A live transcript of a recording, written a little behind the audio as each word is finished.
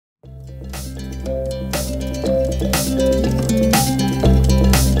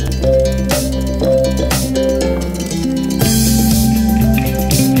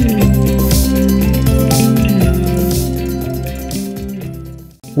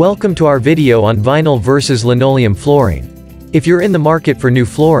Welcome to our video on vinyl versus linoleum flooring. If you're in the market for new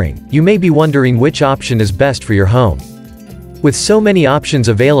flooring, you may be wondering which option is best for your home. With so many options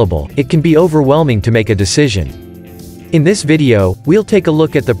available, it can be overwhelming to make a decision. In this video, we'll take a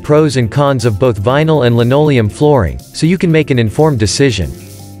look at the pros and cons of both vinyl and linoleum flooring, so you can make an informed decision.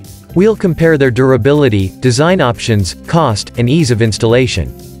 We'll compare their durability, design options, cost, and ease of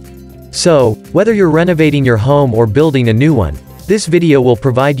installation. So, whether you're renovating your home or building a new one, this video will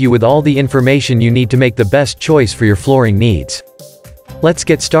provide you with all the information you need to make the best choice for your flooring needs. Let's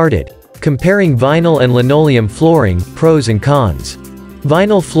get started. Comparing vinyl and linoleum flooring, pros and cons.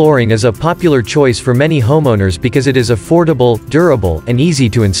 Vinyl flooring is a popular choice for many homeowners because it is affordable, durable, and easy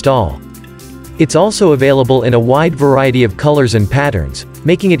to install. It's also available in a wide variety of colors and patterns,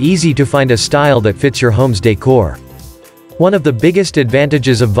 making it easy to find a style that fits your home's decor. One of the biggest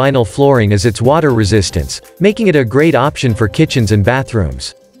advantages of vinyl flooring is its water resistance, making it a great option for kitchens and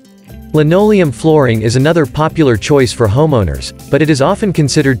bathrooms. Linoleum flooring is another popular choice for homeowners, but it is often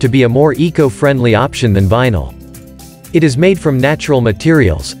considered to be a more eco-friendly option than vinyl. It is made from natural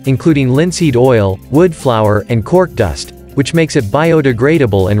materials, including linseed oil, wood flour, and cork dust, which makes it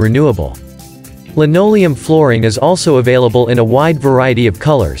biodegradable and renewable. Linoleum flooring is also available in a wide variety of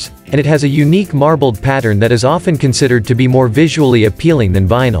colors, and it has a unique marbled pattern that is often considered to be more visually appealing than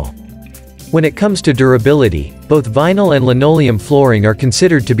vinyl. When it comes to durability, both vinyl and linoleum flooring are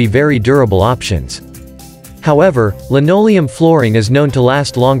considered to be very durable options. However, linoleum flooring is known to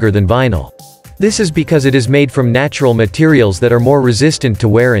last longer than vinyl. This is because it is made from natural materials that are more resistant to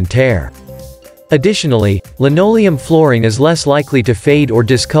wear and tear. Additionally, linoleum flooring is less likely to fade or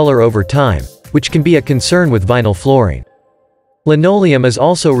discolor over time, which can be a concern with vinyl flooring. Linoleum is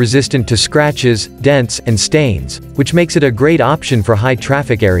also resistant to scratches, dents, and stains, which makes it a great option for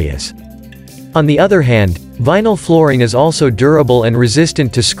high-traffic areas. On the other hand, vinyl flooring is also durable and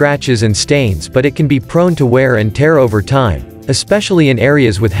resistant to scratches and stains, but it can be prone to wear and tear over time, especially in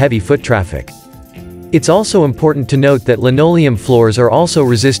areas with heavy foot traffic. It's also important to note that linoleum floors are also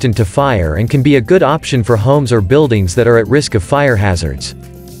resistant to fire and can be a good option for homes or buildings that are at risk of fire hazards.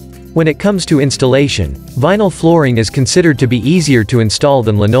 When it comes to installation, vinyl flooring is considered to be easier to install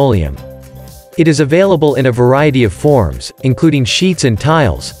than linoleum. It is available in a variety of forms, including sheets and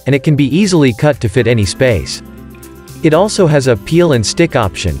tiles, and it can be easily cut to fit any space. It also has a peel and stick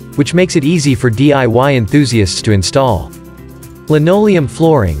option, which makes it easy for DIY enthusiasts to install. Linoleum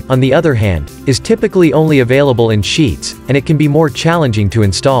flooring, on the other hand, is typically only available in sheets, and it can be more challenging to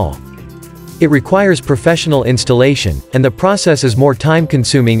install. It requires professional installation, and the process is more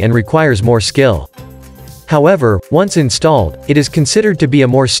time-consuming and requires more skill. However, once installed, it is considered to be a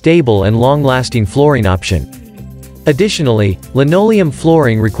more stable and long-lasting flooring option. Additionally, linoleum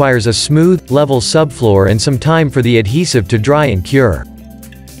flooring requires a smooth, level subfloor and some time for the adhesive to dry and cure.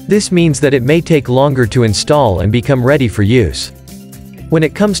 This means that it may take longer to install and become ready for use. When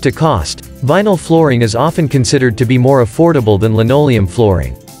it comes to cost, vinyl flooring is often considered to be more affordable than linoleum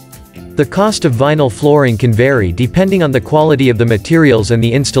flooring. The cost of vinyl flooring can vary depending on the quality of the materials and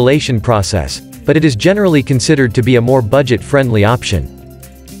the installation process, but it is generally considered to be a more budget-friendly option.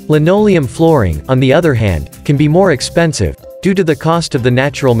 Linoleum flooring, on the other hand, can be more expensive, due to the cost of the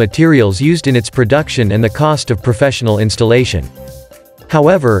natural materials used in its production and the cost of professional installation.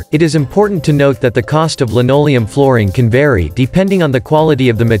 However, it is important to note that the cost of linoleum flooring can vary depending on the quality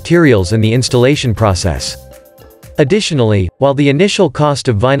of the materials and the installation process. Additionally, while the initial cost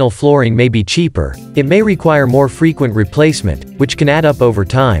of vinyl flooring may be cheaper, it may require more frequent replacement, which can add up over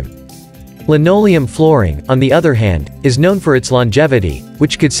time. Linoleum flooring, on the other hand, is known for its longevity,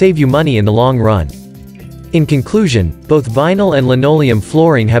 which could save you money in the long run. In conclusion, both vinyl and linoleum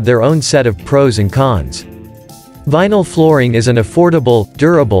flooring have their own set of pros and cons. Vinyl flooring is an affordable,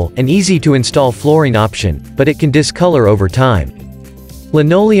 durable, and easy-to-install flooring option, but it can discolor over time.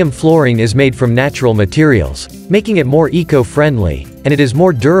 Linoleum flooring is made from natural materials, making it more eco-friendly, and it is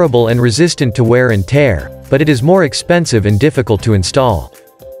more durable and resistant to wear and tear, but it is more expensive and difficult to install.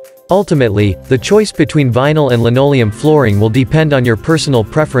 Ultimately, the choice between vinyl and linoleum flooring will depend on your personal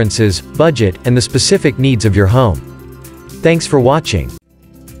preferences, budget, and the specific needs of your home. Thanks for watching.